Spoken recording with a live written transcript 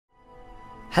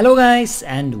Hello guys,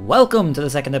 and welcome to the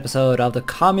second episode of the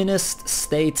Communist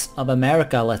States of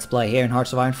America Let's Play here in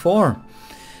Hearts of Iron 4.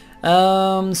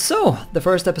 So, the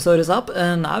first episode is up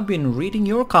and I've been reading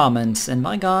your comments, and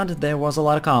my god, there was a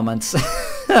lot of comments.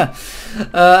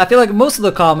 I feel like most of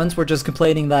the comments were just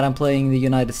complaining that I'm playing the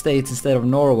United States instead of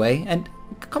Norway, and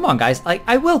come on guys,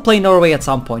 I will play Norway at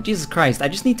some point, Jesus Christ, I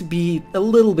just need to be a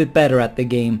little bit better at the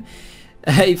game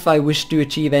if I wish to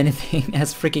achieve anything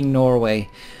as freaking Norway.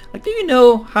 Like, do you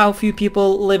know how few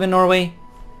people live in Norway?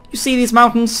 You see these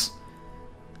mountains?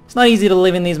 It's not easy to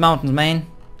live in these mountains, man.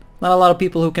 Not a lot of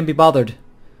people who can be bothered.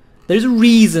 There's a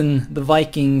reason the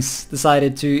Vikings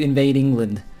decided to invade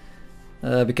England.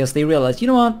 Because they realized, you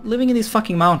know what, living in these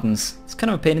fucking mountains, it's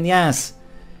kind of a pain in the ass.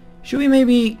 Should we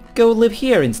maybe go live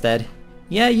here instead?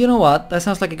 Yeah, you know what, that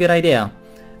sounds like a good idea.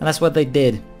 And that's what they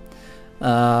did.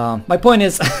 My point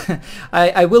is,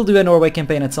 I will do a Norway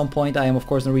campaign at some point. I am of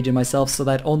course Norwegian myself, so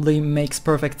that only makes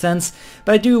perfect sense.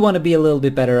 But I do want to be a little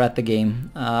bit better at the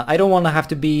game. I don't want to have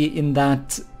to be in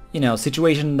that, you know,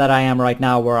 situation that I am right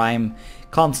now, where I'm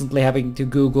constantly having to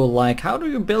Google, like, how do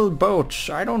you build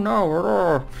boats? I don't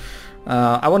know.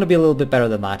 I want to be a little bit better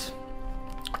than that.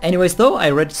 Anyways though, I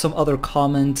read some other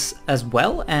comments as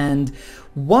well, and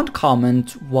one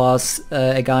comment was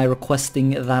a guy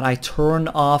requesting that I turn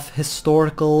off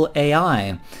historical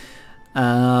AI.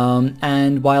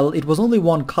 And while it was only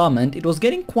one comment, it was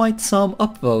getting quite some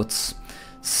upvotes.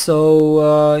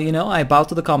 So, you know, I bow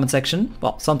to the comment section,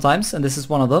 well, sometimes, and this is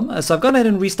one of them. So I've gone ahead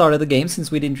and restarted the game,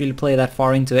 since we didn't really play that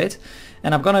far into it.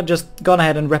 And I've just gone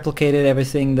ahead and replicated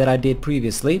everything that I did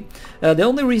previously. The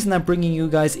only reason I'm bringing you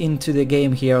guys into the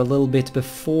game here a little bit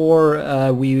before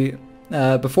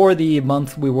before the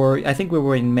month we were, I think we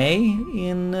were in May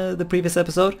in the previous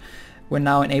episode. We're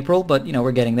now in April, but you know,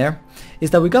 we're getting there.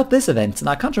 Is that we got this event, and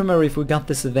I can't remember if we got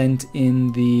this event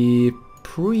in the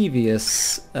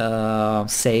previous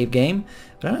save game,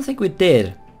 but I don't think we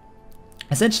did.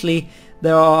 Essentially,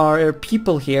 there are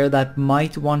people here that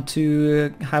might want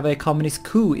to have a communist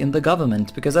coup in the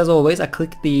government, because as always I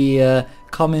clicked the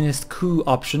communist coup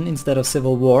option instead of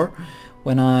civil war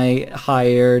when I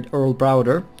hired Earl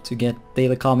Browder to get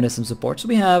daily communism support. So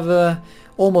we have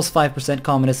almost 5%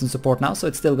 communism support now, so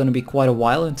it's still going to be quite a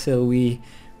while until we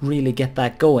really get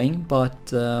that going, but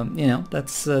you know,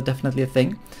 that's definitely a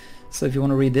thing. So if you want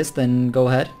to read this, then go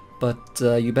ahead, but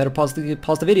you better pause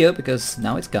the video, because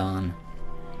now it's gone.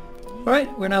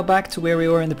 Alright, we're now back to where we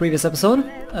were in the previous episode.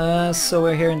 So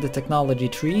we're here in the technology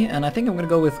tree, and I think I'm going to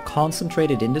go with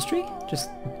concentrated industry.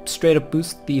 Just straight up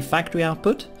boost the factory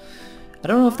output. I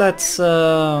don't know if that's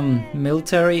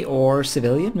military or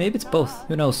civilian, maybe it's both,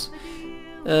 who knows.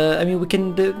 I mean, we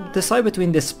can decide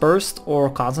between dispersed or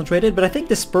concentrated, but I think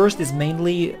dispersed is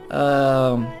mainly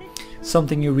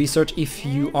something you research if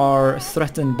you are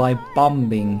threatened by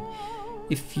bombing.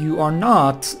 If you are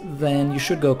not, then you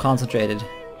should go concentrated.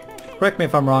 Correct me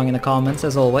if I'm wrong in the comments,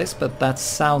 as always, but that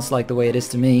sounds like the way it is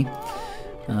to me.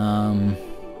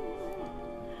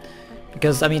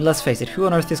 Because, I mean, let's face it, who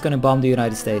on earth is going to bomb the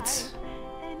United States?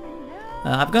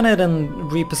 I've gone ahead and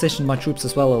repositioned my troops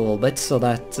as well a little bit, so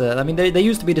that, I mean, they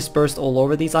used to be dispersed all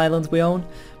over these islands we own,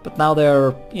 but now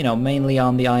they're, you know, mainly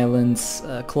on the islands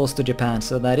close to Japan,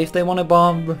 so that if they want to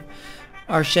bomb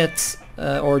our shits,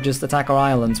 or just attack our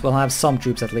islands, we'll have some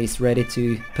troops at least ready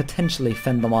to potentially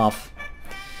fend them off.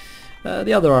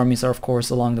 The other armies are of course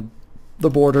along the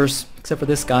borders, except for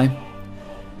this guy.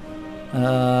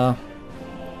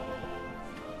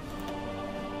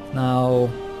 Now...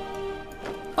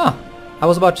 Ah! I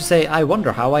was about to say, I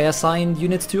wonder how I assigned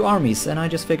units to armies, and I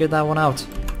just figured that one out.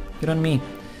 Good on me.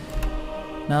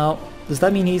 Now, does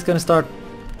that mean he's gonna start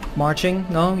marching?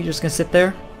 No? You're just gonna sit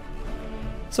there?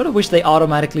 Sort of wish they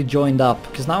automatically joined up,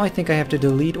 because now I think I have to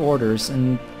delete orders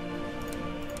and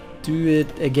do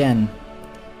it again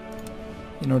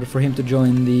in order for him to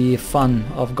join the fun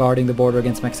of guarding the border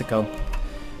against Mexico.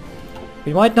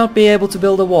 We might not be able to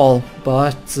build a wall,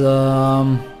 but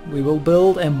we will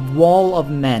build a wall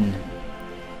of men.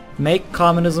 Make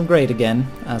communism great again,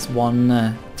 as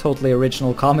one totally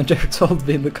original commenter told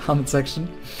me in the comment section.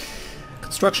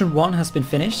 Construction 1 has been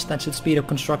finished, that should speed up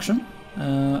construction.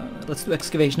 Let's do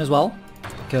excavation as well,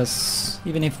 because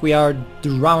even if we are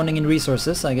drowning in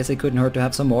resources, I guess it couldn't hurt to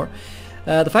have some more.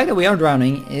 The fact that we are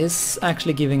drowning is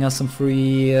actually giving us some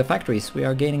free factories. We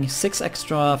are gaining 6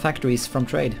 extra factories from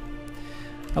trade.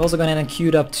 I've also gone in and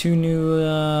queued up 2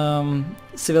 new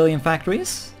civilian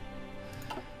factories.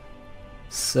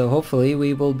 So hopefully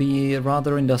we will be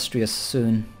rather industrious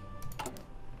soon.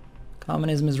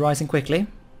 Communism is rising quickly.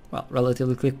 Well,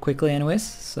 relatively quickly anyways,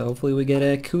 so hopefully we get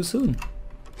a coup soon.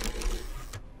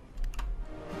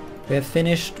 We have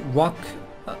finished rock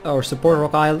our support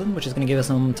Rock Island, which is going to give us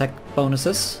some tech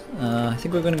bonuses. I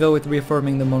think we're going to go with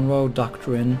reaffirming the Monroe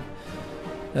Doctrine,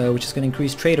 which is going to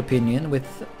increase trade opinion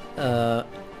with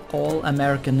all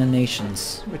American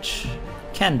nations, which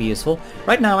can be useful.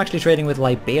 Right now I'm actually trading with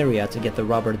Liberia to get the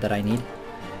rubber that I need.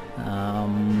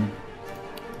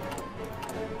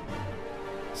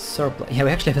 Surplus. Yeah, we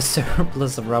actually have a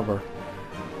surplus of rubber.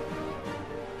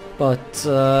 But,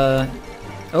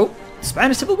 oh,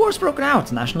 Spanish Civil War's broken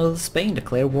out! National Spain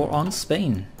declare war on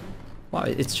Spain. Wow,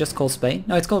 it's just called Spain?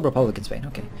 No, it's called Republican Spain,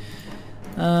 okay.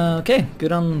 Okay,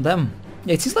 good on them.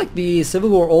 Yeah, it seems like the Civil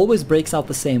War always breaks out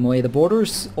the same way. The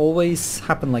borders always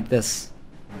happen like this.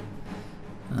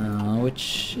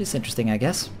 Which is interesting, I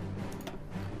guess.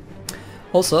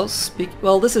 Also,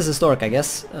 well, this is historic, I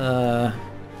guess.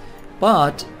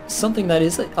 But something that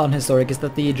is unhistoric is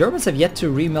that the Germans have yet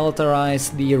to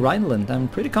remilitarize the Rhineland. I'm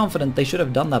pretty confident they should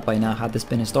have done that by now had this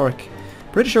been historic.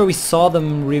 Pretty sure we saw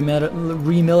them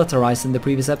remilitarize in the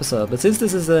previous episode, but since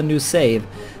this is a new save,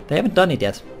 they haven't done it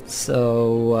yet.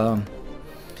 So,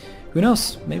 who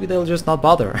knows? Maybe they'll just not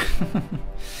bother.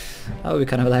 That would be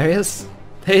kind of hilarious.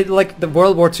 They, like, the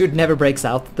World War II never breaks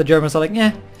out. The Germans are like,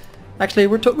 yeah, actually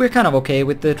we're kind of okay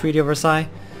with the Treaty of Versailles.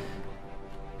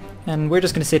 And we're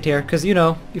just gonna sit here, because, you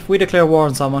know, if we declare war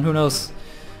on someone, who knows?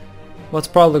 What's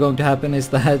probably going to happen is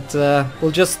that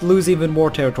we'll just lose even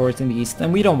more territories in the east,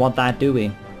 and we don't want that, do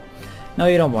we? No,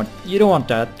 you don't want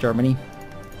that, Germany.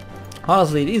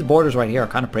 Honestly, these borders right here are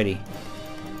kind of pretty.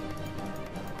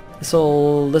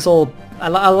 I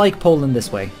like Poland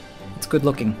this way. It's good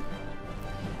looking.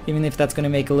 Even if that's gonna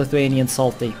make a Lithuanian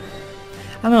salty.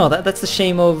 I don't know, that's the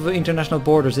shame of international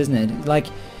borders, isn't it? Like,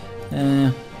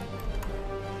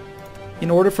 in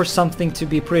order for something to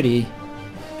be pretty,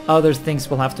 other things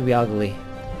will have to be ugly.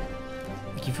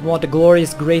 Like if you want a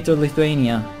glorious greater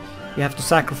Lithuania, you have to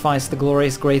sacrifice the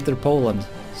glorious greater Poland.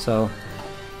 So,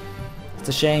 it's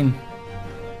a shame.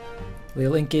 The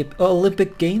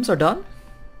Olympic Games are done.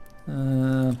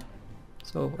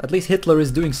 So at least Hitler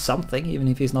is doing something, even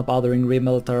if he's not bothering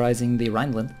remilitarizing the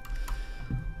Rhineland.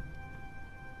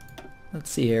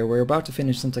 Let's see here, we're about to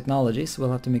finish some technology, so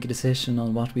we'll have to make a decision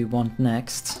on what we want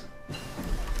next.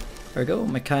 There we go,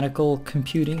 mechanical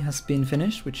computing has been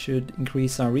finished, which should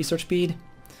increase our research speed.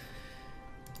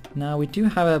 Now we do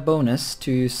have a bonus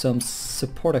to some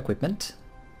support equipment.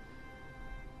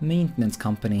 Maintenance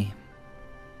company.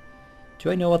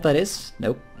 Do I know what that is?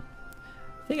 Nope.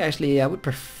 I think actually I would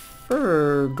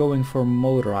prefer going for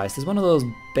motorized. It's one of those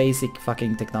basic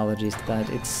fucking technologies that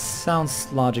it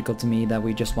sounds logical to me that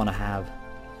we just want to have.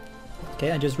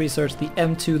 Okay, I just researched the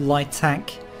M2 light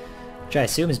tank, which I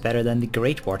assume is better than the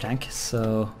Great War tank,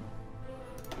 so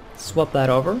swap that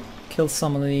over. Kill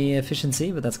some of the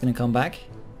efficiency, but that's gonna come back.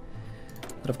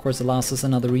 That of course allows us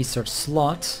another research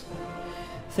slot.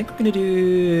 I think we're gonna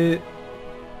do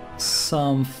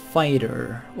some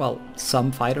fighter. Well,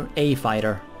 some fighter? A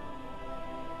fighter.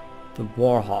 The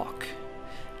Warhawk.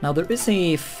 Now there is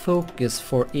a focus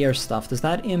for air stuff. Does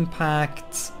that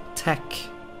impact tech?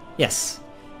 Yes.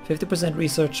 50%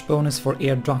 research bonus for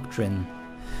air doctrine.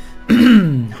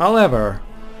 However,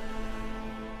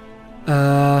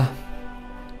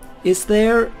 is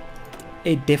there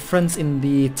a difference in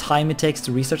the time it takes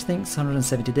to research things?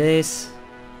 170 days.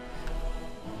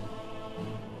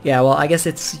 Yeah, well, I guess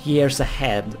it's years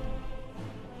ahead.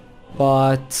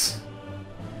 But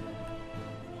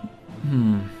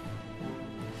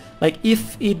like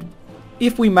if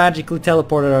we magically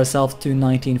teleported ourselves to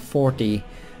 1940,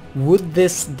 would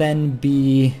this then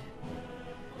be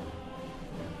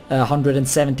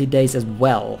 170 days as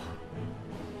well?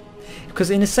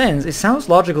 Because in a sense, it sounds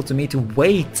logical to me to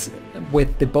wait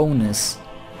with the bonus,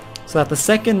 so that the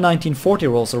second 1940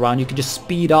 rolls around, you can just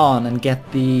speed on and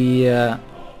get the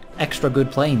extra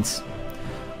good planes.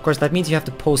 Of course, that means you have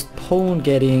to postpone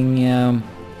getting...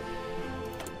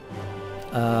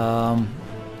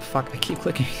 fuck, I keep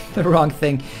clicking the wrong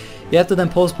thing. You have to then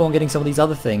postpone getting some of these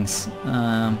other things.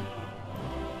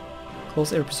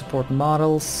 Close air support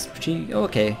models. Oh,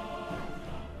 okay.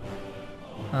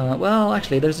 Well,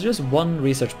 actually, there's just one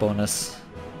research bonus.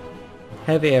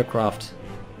 Heavy aircraft.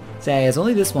 So yeah, it's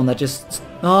only this one that just...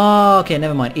 Oh, okay,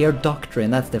 never mind. Air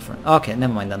doctrine, that's different. Okay,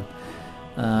 never mind then.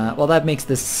 Well, that makes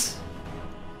this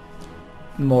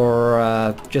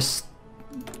more just,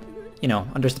 you know,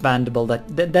 understandable. That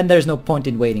then there's no point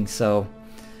in waiting. So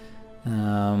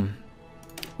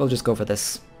we'll just go for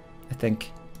this, I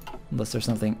think, unless there's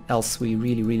something else we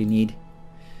really need.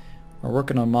 We're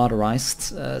working on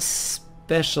motorized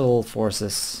special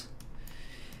forces.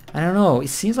 I don't know. It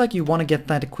seems like you want to get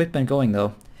that equipment going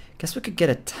though. Guess we could get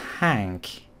a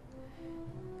tank.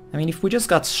 I mean, if we just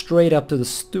got straight up to the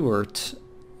Stuart,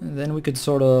 then we could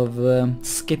sort of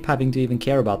skip having to even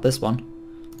care about this one.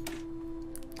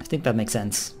 I think that makes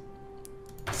sense.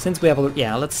 Since we have a...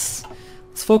 yeah, let's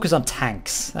focus on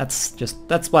tanks.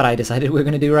 That's what I decided we're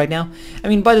gonna do right now. I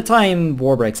mean, by the time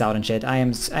war breaks out and shit, I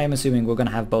am assuming we're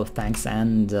gonna have both tanks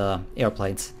and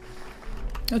airplanes.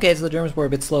 Okay, so the Germans were a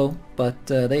bit slow, but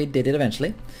they did it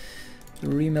eventually. The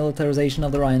remilitarization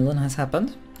of the Rhineland has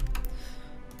happened.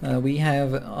 We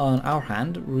have on our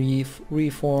hand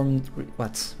reformed...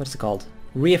 what's it called?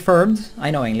 Reaffirmed, I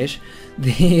know English,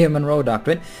 the Monroe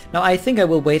Doctrine. Now I think I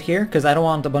will wait here, because I don't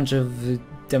want a bunch of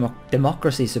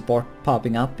democracy support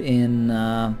popping up in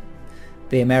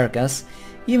the Americas.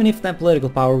 Even if that political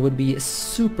power would be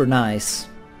super nice,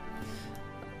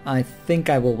 I think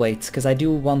I will wait, because I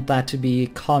do want that to be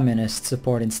communist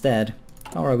support instead.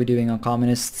 How are we doing on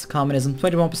communists? Communism,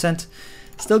 21%.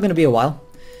 Still gonna be a while.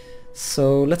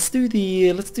 So let's do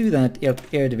that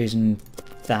air division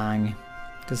thing.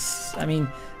 Because, I mean,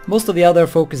 most of the other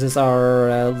focuses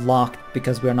are locked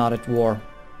because we're not at war.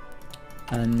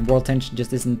 And world tension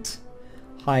just isn't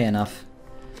high enough.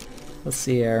 Let's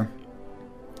see here.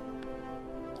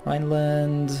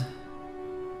 Rhineland.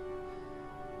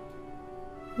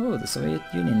 Oh, the Soviet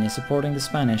Union is supporting the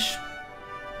Spanish.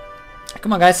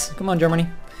 Come on guys, come on Germany.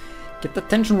 Get the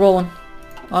tension rolling.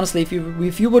 Honestly, if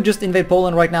you would just invade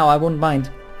Poland right now, I wouldn't mind.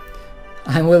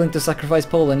 I'm willing to sacrifice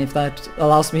Poland if that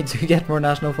allows me to get more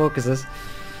national focuses,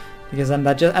 because I'm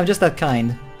just that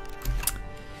kind.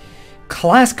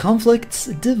 Class conflicts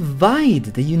divide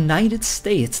the United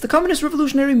States. The Communist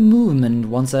Revolutionary Movement,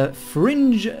 once a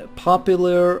fringe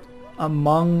popular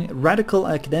among radical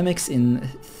academics in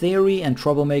theory and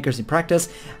troublemakers in practice,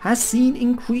 has seen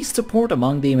increased support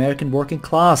among the American working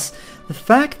class. The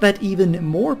fact that even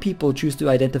more people choose to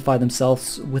identify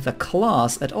themselves with a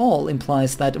class at all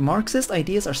implies that Marxist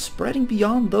ideas are spreading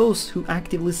beyond those who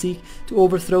actively seek to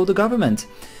overthrow the government.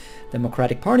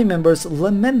 Democratic Party members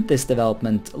lament this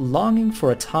development, longing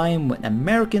for a time when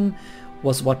American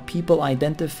was what people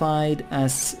identified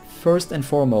as first and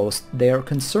foremost. Their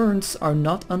concerns are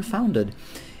not unfounded.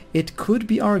 It could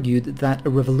be argued that a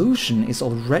revolution is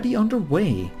already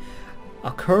underway,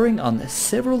 occurring on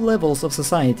several levels of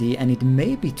society, and it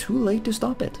may be too late to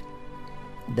stop it.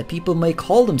 The people may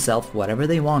call themselves whatever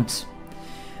they want.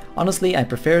 Honestly, I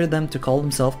prefer them to call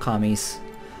themselves commies.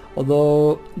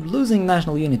 Although, losing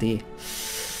national unity,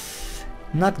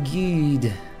 not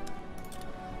good.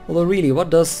 Although really, what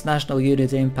does national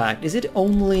unity impact? Is it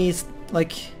only,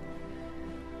 like,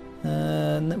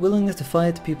 willingness to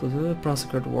fight people who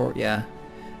prosecute war? Yeah.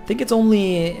 I think it's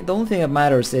only, the only thing that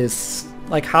matters is,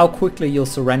 like, how quickly you'll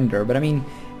surrender. But I mean,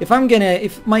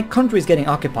 if my country is getting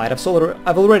occupied,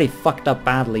 I've already fucked up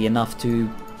badly enough to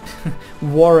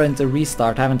warrant a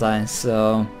restart, haven't I?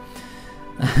 So,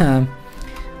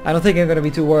 I don't think I'm gonna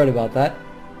be too worried about that.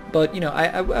 But, you know,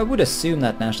 I would assume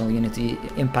that national unity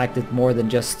impacted more than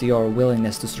just your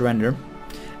willingness to surrender.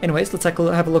 Anyways, let's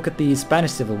have a look at the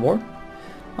Spanish Civil War.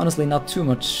 Honestly, not too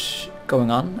much going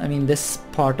on. I mean, this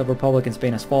part of Republican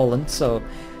Spain has fallen, so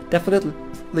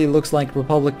definitely looks like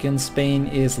Republican Spain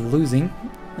is losing,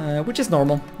 which is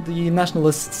normal. The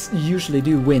nationalists usually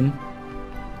do win.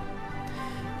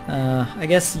 I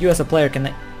guess you as a player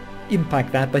can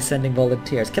impact that by sending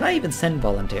volunteers. Can I even send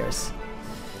volunteers?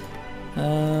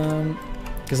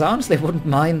 Because I honestly wouldn't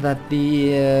mind that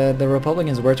the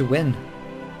Republicans were to win.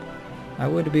 I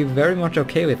would be very much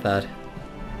okay with that.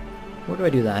 Where do I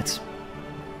do that?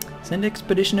 Send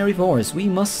expeditionary force. We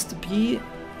must be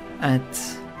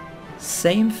at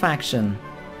same faction.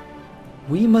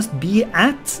 We must be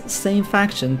at same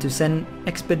faction to send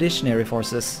expeditionary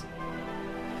forces.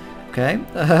 Okay,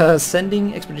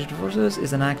 sending expeditionary forces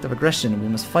is an act of aggression. We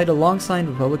must fight alongside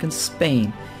Republican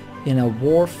Spain in a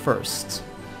war first.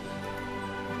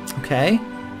 Okay.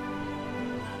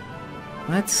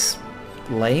 That's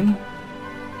lame.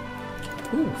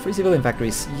 Ooh, free civilian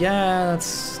factories. Yeah,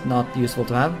 that's not useful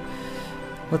to have.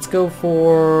 Let's go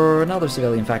for another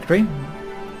civilian factory.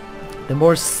 The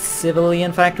more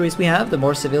civilian factories we have, the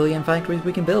more civilian factories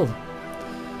we can build.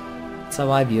 That's how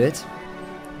I view it.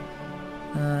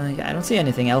 Yeah, I don't see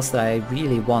anything else that I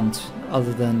really want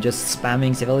other than just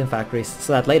spamming civilian factories,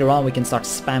 so that later on we can start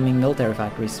spamming military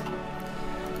factories.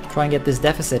 Try and get this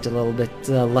deficit a little bit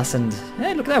lessened.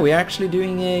 Hey, look at that! We're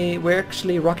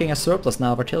actually rocking a surplus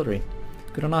now of artillery.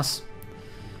 Good on us.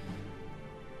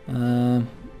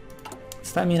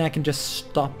 Does that mean I can just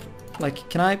stop? Like,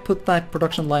 can I put that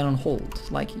production line on hold?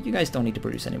 Like, you guys don't need to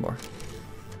produce anymore.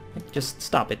 Like, just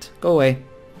stop it. Go away.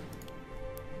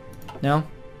 No?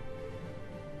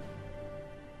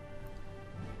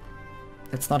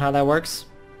 That's not how that works.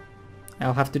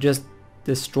 I'll have to just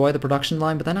destroy the production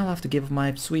line, but then I'll have to give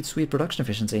my sweet, sweet production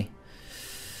efficiency.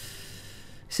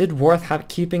 Is it worth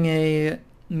keeping a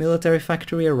military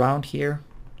factory around here?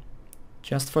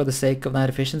 Just for the sake of that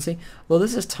efficiency? Well,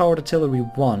 this is Towered Artillery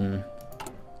 1.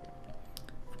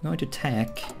 I'm going to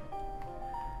tech.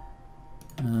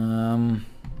 Let's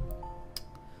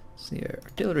see here.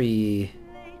 Artillery.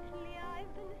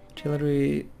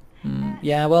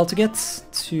 Yeah, well, to get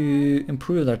to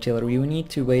improved artillery, we need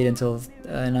to wait until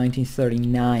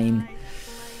 1939.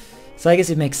 So I guess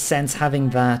it makes sense having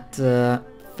that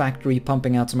factory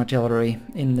pumping out some artillery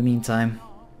in the meantime.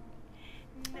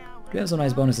 We have some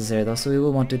nice bonuses here though, so we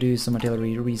will want to do some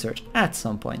artillery research at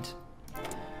some point.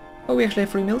 Oh, we actually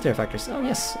have 3 military factories. Oh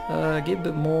yes, give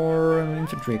more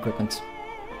infantry equipment.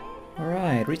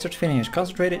 Alright, research finished.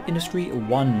 Concentrated Industry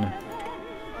 1.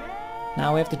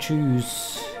 Now we have to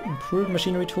choose improved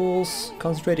machinery tools,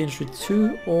 concentrated industry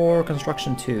 2 or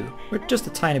construction 2. We're just a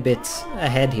tiny bit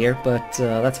ahead here, but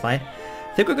that's fine.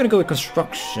 I think we're going to go with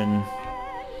construction,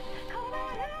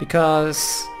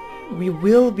 because we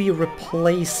will be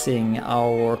replacing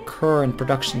our current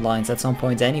production lines at some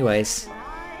point anyways.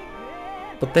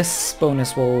 But this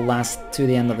bonus will last to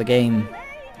the end of the game.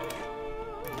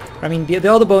 I mean, the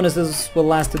other bonuses will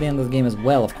last to the end of the game as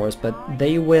well, of course, but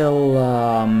they will...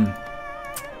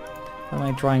 What am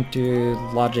I trying to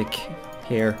logic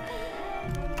here?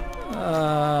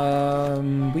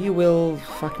 We will...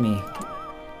 Fuck me.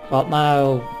 Well,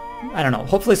 now... I don't know.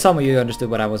 Hopefully some of you understood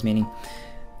what I was meaning.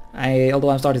 Although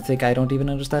I'm starting to think I don't even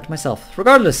understand myself.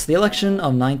 Regardless, the election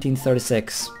of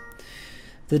 1936.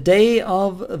 The day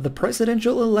of the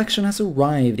presidential election has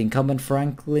arrived. Incumbent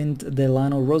Franklin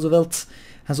Delano Roosevelt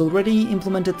has already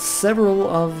implemented several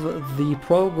of the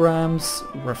programs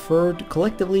referred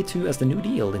collectively to as the New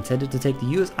Deal, intended to take the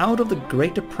US out of the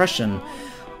Great Depression.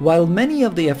 While many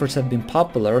of the efforts have been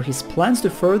popular, his plans to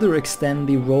further extend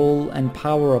the role and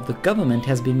power of the government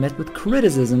has been met with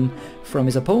criticism from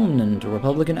his opponent,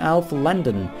 Republican Alf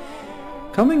Landon.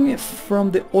 Coming from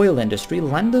the oil industry,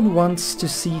 Landon wants to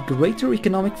see greater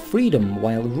economic freedom,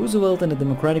 while Roosevelt and the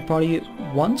Democratic Party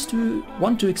want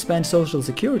to expand social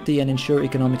security and ensure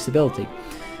economic stability.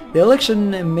 The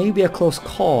election may be a close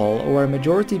call or a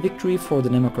majority victory for the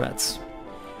Democrats.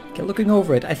 Okay, looking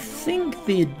over it, I think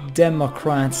the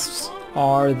Democrats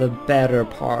are the better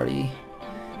party.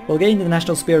 We'll gain the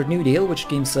National Spirit New Deal, which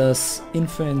gives us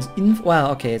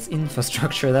well, okay, it's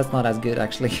infrastructure, that's not as good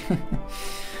actually.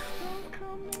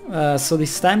 So the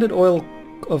Standard Oil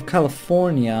of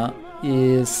California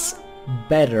is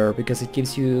better because it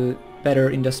gives you better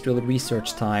industrial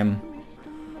research time.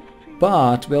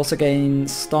 But we also gain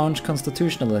staunch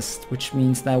constitutionalist, which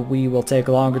means that we will take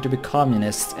longer to be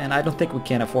communist, and I don't think we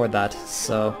can afford that,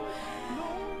 so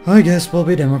I guess we'll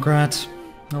be Democrat.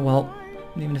 Oh well,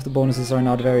 even if the bonuses are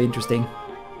not very interesting.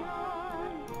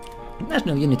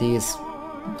 National unity is,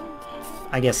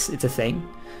 I guess it's a thing.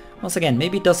 Once again,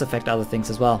 maybe it does affect other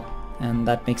things as well, and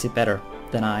that makes it better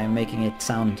than I am making it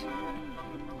sound.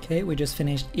 Okay, we just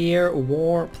finished Air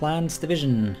War Plans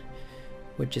Division,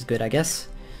 which is good, I guess.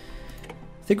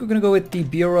 I think we're gonna go with the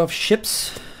Bureau of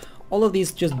Ships. All of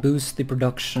these just boost the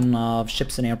production of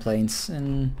ships and airplanes,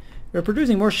 and we're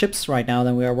producing more ships right now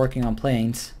than we are working on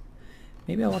planes.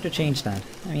 Maybe I want to change that.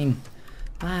 I mean,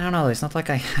 I don't know, it's not like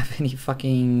I have any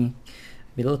fucking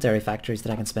military factories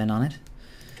that I can spend on it.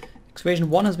 Excavation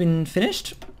 1 has been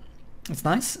finished. It's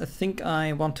nice. I think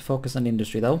I want to focus on the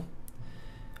industry though.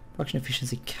 Production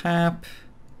efficiency cap.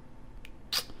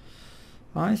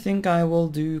 I think I will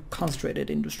do concentrated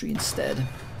industry instead.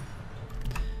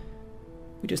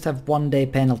 We just have 1 day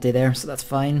penalty there, so that's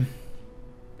fine.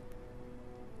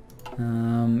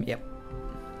 Yep.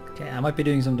 Okay, I might be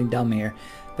doing something dumb here,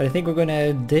 but I think we're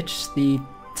gonna ditch the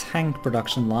tank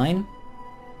production line.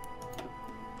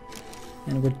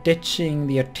 And we're ditching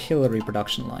the artillery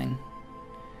production line,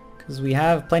 because we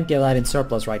have plenty of that in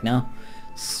surplus right now.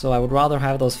 So I would rather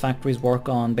have those factories work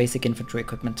on basic infantry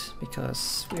equipment,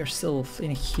 because we are still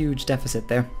in a huge deficit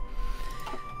there.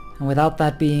 And without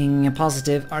that being a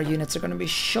positive, our units are going to be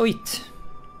shite.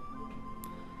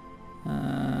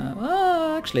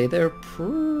 Well, actually, they're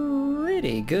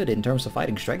pretty good in terms of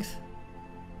fighting strength.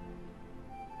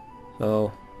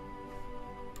 So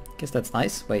guess that's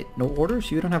nice. Wait, no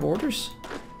orders? You don't have orders?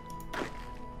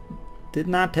 Did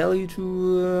not tell you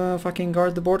to fucking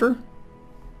guard the border?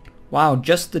 Wow,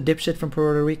 just the dipshit from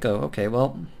Puerto Rico. Okay,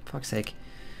 well, fuck's sake.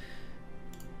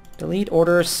 Delete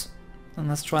orders. And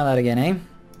let's try that again, eh?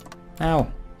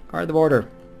 Now, guard the border.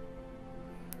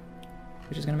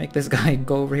 We're just gonna make this guy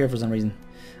go over here for some reason.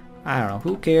 I don't know,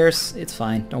 who cares? It's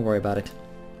fine, don't worry about it.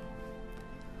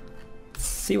 Let's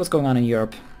see what's going on in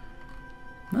Europe.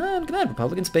 Look at that,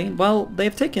 Republican Spain. Well,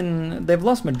 they've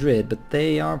lost Madrid, but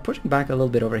they are pushing back a little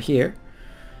bit over here.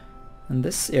 And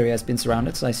this area has been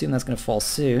surrounded, so I assume that's going to fall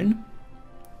soon.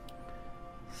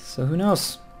 So who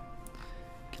knows?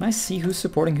 Can I see who's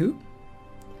supporting who?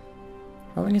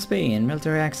 Republican Spain,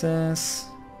 military access.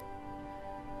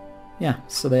 Yeah,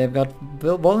 so they've got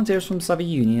volunteers from Soviet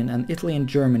Union, and Italy and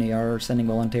Germany are sending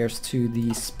volunteers to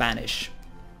the Spanish.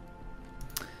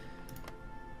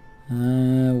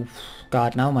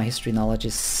 God, now my history knowledge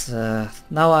is...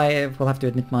 now I will have to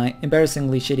admit my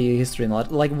embarrassingly shitty history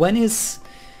knowledge. Like, when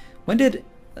did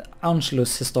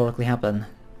Anschluss historically happen?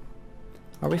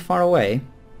 Are we far away?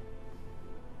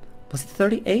 Was it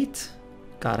 38?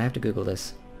 God, I have to Google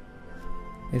this.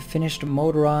 We've finished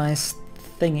motorized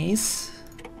thingies.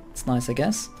 It's nice, I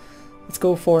guess. Let's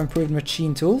go for improved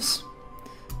machine tools.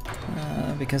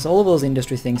 Because all of those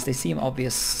industry things, they seem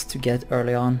obvious to get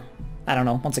early on. I don't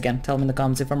know, once again, tell me in the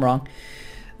comments if I'm wrong.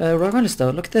 Regardless though,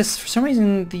 look at this. For some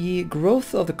reason, the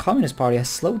growth of the Communist Party has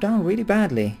slowed down really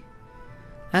badly.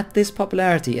 At this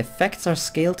popularity, affects our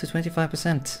scale to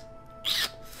 25%.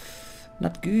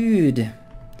 Not good.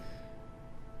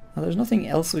 Well, there's nothing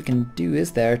else we can do,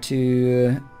 is there,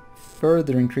 to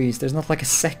further increase? There's not like a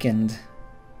second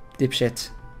dipshit.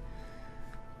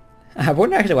 I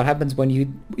wonder actually what happens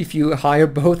when if you hire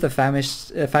both a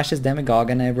fascist demagogue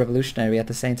and a revolutionary at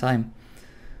the same time.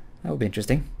 That would be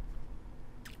interesting.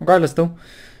 Regardless though,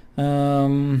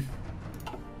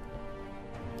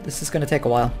 this is gonna take a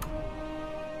while,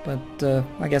 but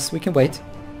I guess we can wait.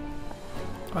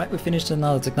 Alright, we finished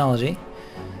another technology.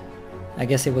 I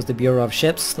guess it was the Bureau of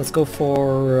Ships. Let's go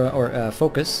for,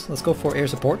 focus. Let's go for air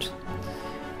support.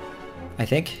 I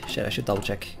think. Shit, I should double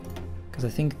check. Because I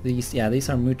think these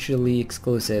are mutually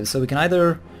exclusive. So we can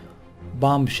either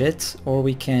bomb shit, or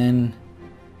we can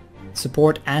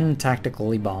support and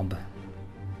tactically bomb.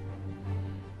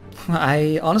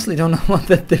 I honestly don't know what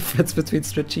the difference between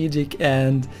strategic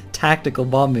and tactical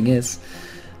bombing is.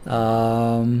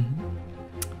 But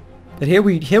here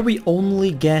we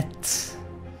only get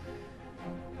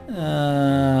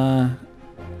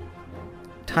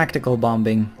tactical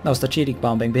bombing, no, strategic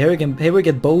bombing, but here we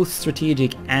get both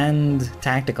strategic and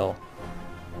tactical.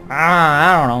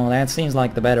 I don't know, that seems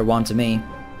like the better one to me.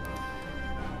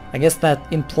 I guess that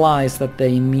implies that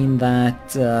they mean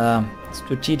that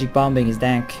strategic bombing is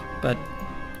dank, but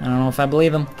I don't know if I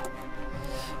believe them.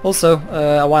 Also,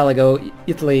 a while ago,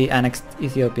 Italy annexed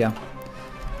Ethiopia.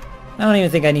 I don't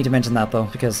even think I need to mention that though,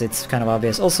 because it's kind of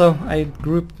obvious. Also, I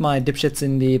grouped my dipshits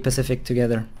in the Pacific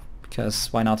together,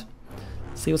 because why not?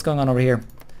 See what's going on over here.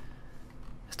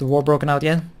 Has the war broken out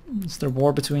yet? Is there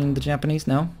war between the Japanese?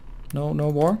 No? No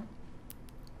war?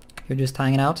 You're just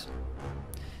hanging out?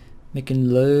 Making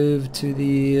love to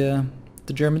the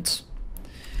Germans?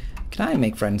 Can I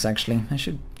make friends, actually? I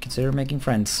should consider making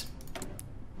friends.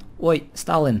 Oi,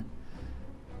 Stalin.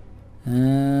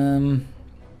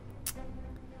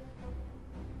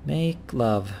 Make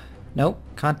love. No,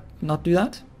 can't not do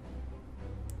that.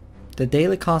 The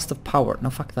daily cost of power. No,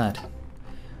 fuck that.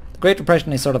 The Great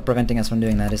Depression is sort of preventing us from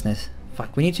doing that, isn't it?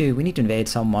 Fuck, we need to invade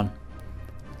someone.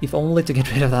 If only to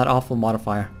get rid of that awful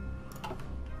modifier.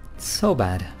 It's so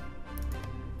bad.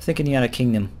 I'm thinking United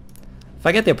Kingdom. If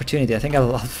I get the opportunity, I think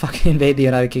I'll fucking invade the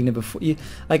United Kingdom before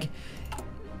like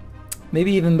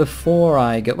maybe even before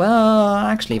I go. Well,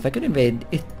 actually, if I could invade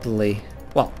Italy,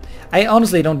 well, I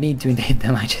honestly don't need to invade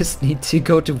them. I just need to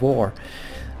go to war.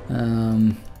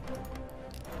 Are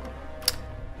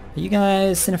you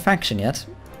guys in a faction yet?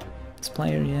 This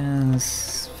player,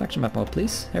 yes. Faction map mode,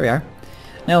 please. Here we are.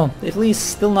 No, Italy's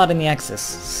still not in the Axis,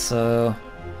 so...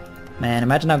 Man,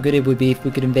 imagine how good it would be if we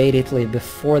could invade Italy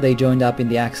before they joined up in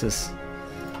the Axis.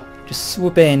 Just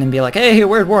swoop in and be like, hey,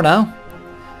 we're at war now!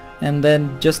 And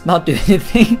then just not do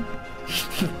anything.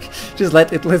 Just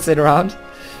let Italy sit around.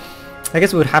 I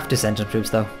guess we would have to send some troops,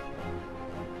 though.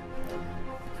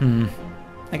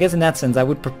 I guess in that sense, I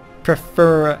would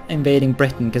prefer invading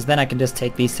Britain, because then I can just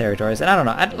take these territories. And I don't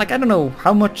know, I don't know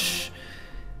how much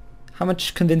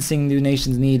convincing do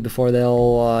nations need before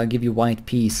they'll give you white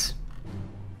peace.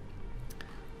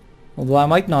 Although I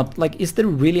might not, like, is there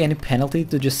really any penalty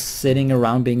to just sitting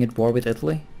around being at war with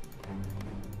Italy?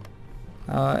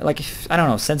 Like, if, I don't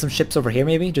know, send some ships over here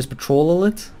maybe, just patrol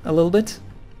it a little bit,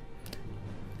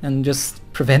 and just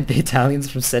prevent the Italians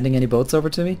from sending any boats over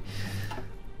to me.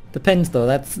 Depends though,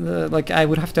 that's, like, I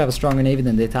would have to have a stronger navy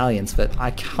than the Italians, but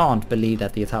I can't believe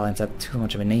that the Italians have too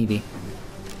much of a navy.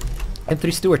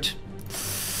 M3 Stuart.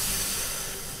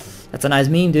 That's a nice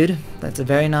meme, dude. That's a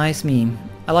very nice meme.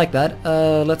 I like that.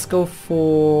 Let's go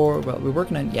for... Well, we're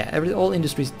working on... Yeah, all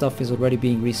industry stuff is already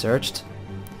being researched.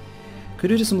 Could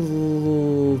do just some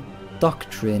little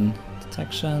doctrine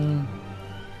detection.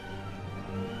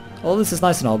 All this is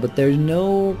nice and all, but there's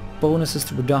no bonuses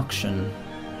to production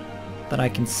that I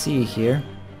can see here.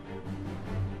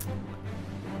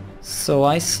 So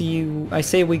I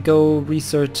say we go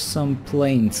research some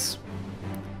planes.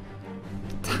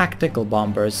 Tactical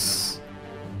bombers.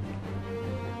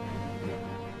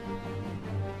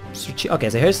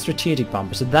 Okay, so here's strategic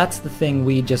bombers. So that's the thing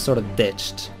we just sort of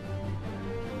ditched.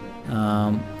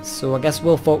 So I guess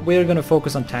we're gonna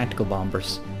focus on tactical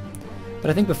bombers. But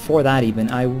I think before that even,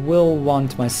 I will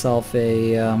want myself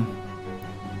a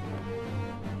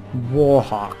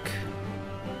Warhawk.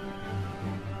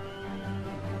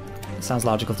 Sounds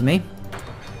logical to me.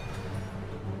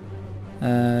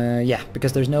 Yeah,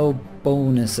 because there's no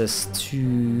bonuses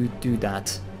to do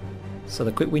that. So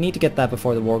we need to get that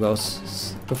before the war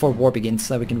before war begins,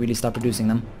 so we can really start producing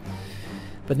them.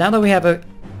 But now that we have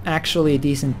actually a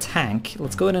decent tank,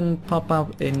 let's go ahead and pop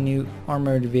out a new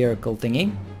armored vehicle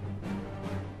thingy.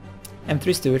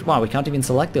 M3 Stuart. Wow, we can't even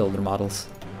select the older models.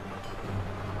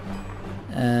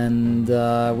 And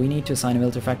we need to assign a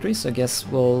military factory, so I guess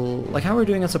we'll... Like, how are we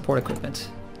doing on support equipment?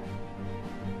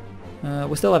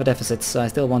 We still have a deficit, so I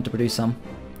still want to produce some.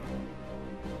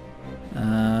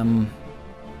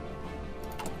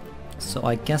 So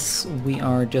I guess we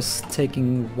are just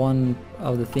taking one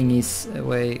of the thingies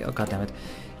away. Oh, god damn it.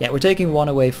 Yeah, we're taking one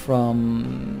away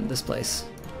from this place.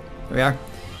 There we are.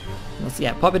 Let's,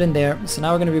 yeah, pop it in there. So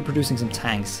now we're going to be producing some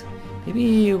tanks.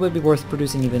 Maybe it would be worth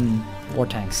producing even more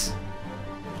tanks.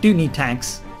 Do need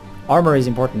tanks. Armor is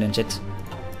important and shit,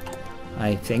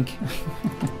 I think.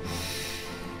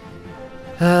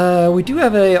 We do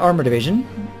have a armor division.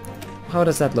 How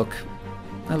does that look?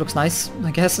 That looks nice,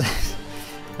 I guess.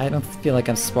 I don't feel like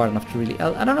I'm smart enough to really...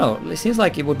 I don't know. It seems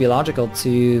like it would be logical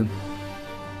to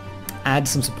add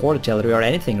some support artillery or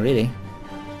anything, really.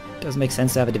 It doesn't make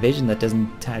sense to have a division that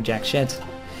doesn't have jack shit.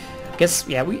 I guess,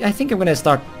 yeah, I think I'm gonna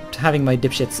start having my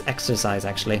dipshits exercise,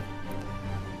 actually.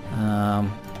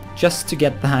 Just to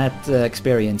get that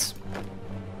experience.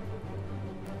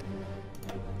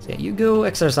 So yeah, you go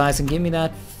exercise and give me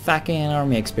that fucking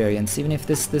army experience. Even if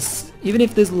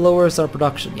this lowers our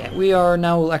production. Yeah, we are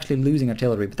now actually losing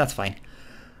artillery, but that's fine.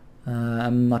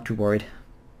 I'm not too worried.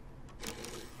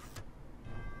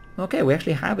 Okay, we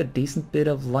actually have a decent bit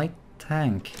of light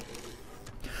tank.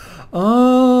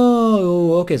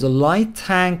 Oh, okay, so light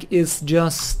tank is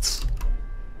just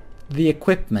the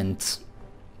equipment.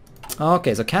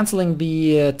 Okay, so cancelling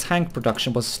the tank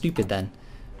production was stupid then.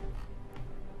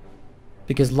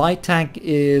 Because light tank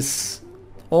is...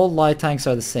 All light tanks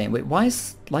are the same. Wait, why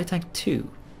is light tank 2?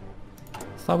 I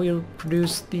thought we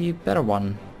produced the better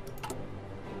one.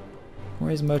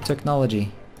 Where is more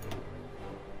technology?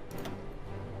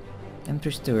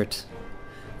 M3 Stuart.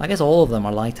 I guess all of them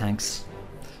are light tanks.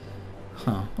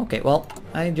 Huh, okay, well,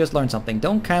 I just learned something.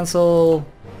 Don't cancel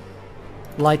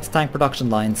light tank production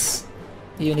lines.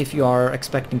 Even if you are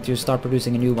expecting to start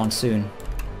producing a new one soon.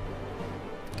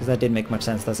 Because that didn't make much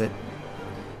sense, does it?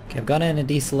 Okay, I've got in a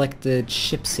deselected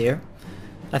ships here.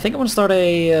 I think I want to start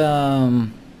a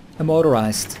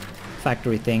motorized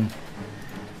factory thing.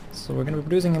 So we're going to be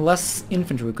producing less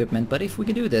infantry equipment, but if we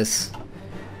can do this...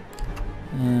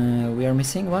 we are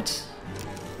missing what?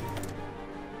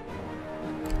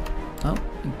 Oh.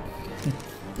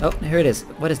 Oh, here it is.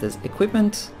 What is this?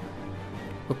 Equipment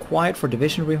required for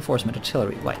division reinforcement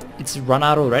artillery. Wait, it's run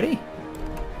out already?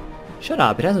 Shut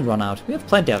up, it hasn't run out. We have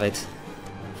plenty of it.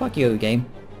 Fuck you, game.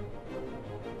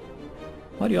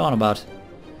 What are you on about?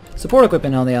 Support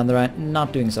equipment on the other end,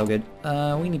 not doing so good.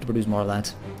 We need to produce more of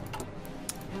that.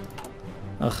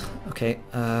 Ugh, okay.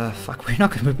 Fuck, we're not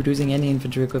going to be producing any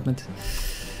infantry equipment.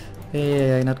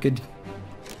 Yeah, not good.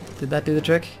 Did that do the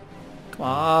trick? Come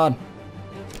on.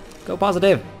 Go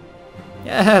positive.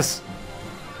 Yes!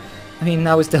 I mean,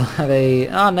 now we still have a...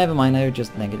 Oh, never mind, I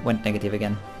just went negative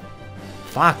again.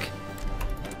 Fuck!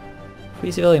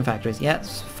 Free civilian factories.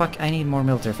 Yes, fuck, I need more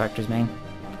military factories, man.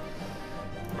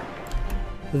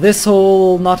 This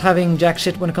whole not having jack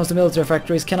shit when it comes to military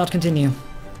factories cannot continue.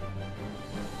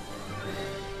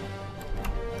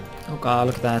 Oh god,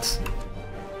 look at that.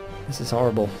 This is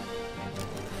horrible.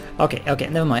 Okay,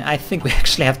 never mind. I think we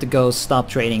actually have to go stop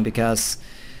trading because...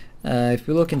 if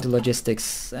we look into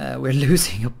logistics, we're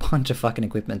losing a bunch of fucking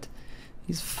equipment.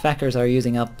 These fuckers are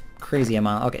using up crazy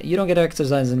amount. Okay, you don't get to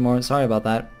exercise anymore, sorry about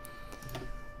that.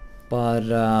 But,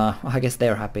 I guess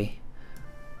they're happy.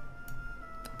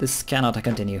 This cannot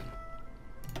continue.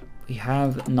 We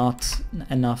have not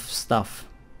enough stuff.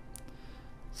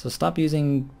 So stop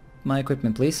using my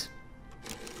equipment, please.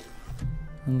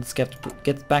 And let's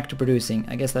get back to producing.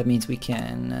 I guess that means we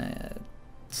can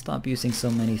stop using so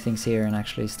many things here and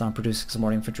actually start producing some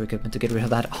more infantry equipment to get rid of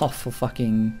that awful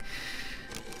fucking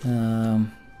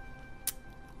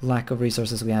lack of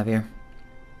resources we have here.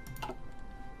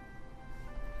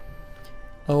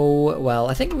 Oh, well,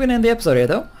 I think we're gonna end the episode here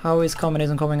though. How is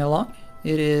communism coming along?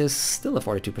 It is still at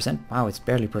 42%. Wow, it's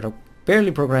barely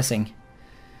progressing.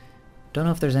 Don't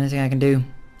know if there's anything I can do.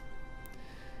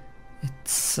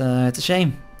 It's a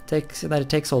shame that it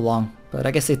takes so long, but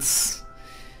I guess it's...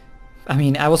 I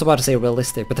mean, I was about to say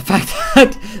realistic, but the fact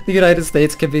that the United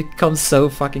States can become so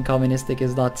fucking communistic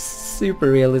is not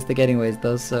super realistic anyways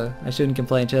though, so I shouldn't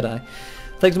complain, should I?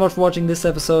 Thanks so much for watching this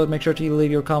episode. Make sure to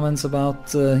leave your comments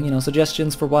about, you know,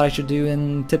 suggestions for what I should do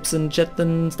and tips and shit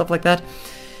and stuff like that.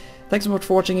 Thanks so much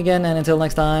for watching again, and until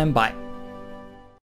next time, bye.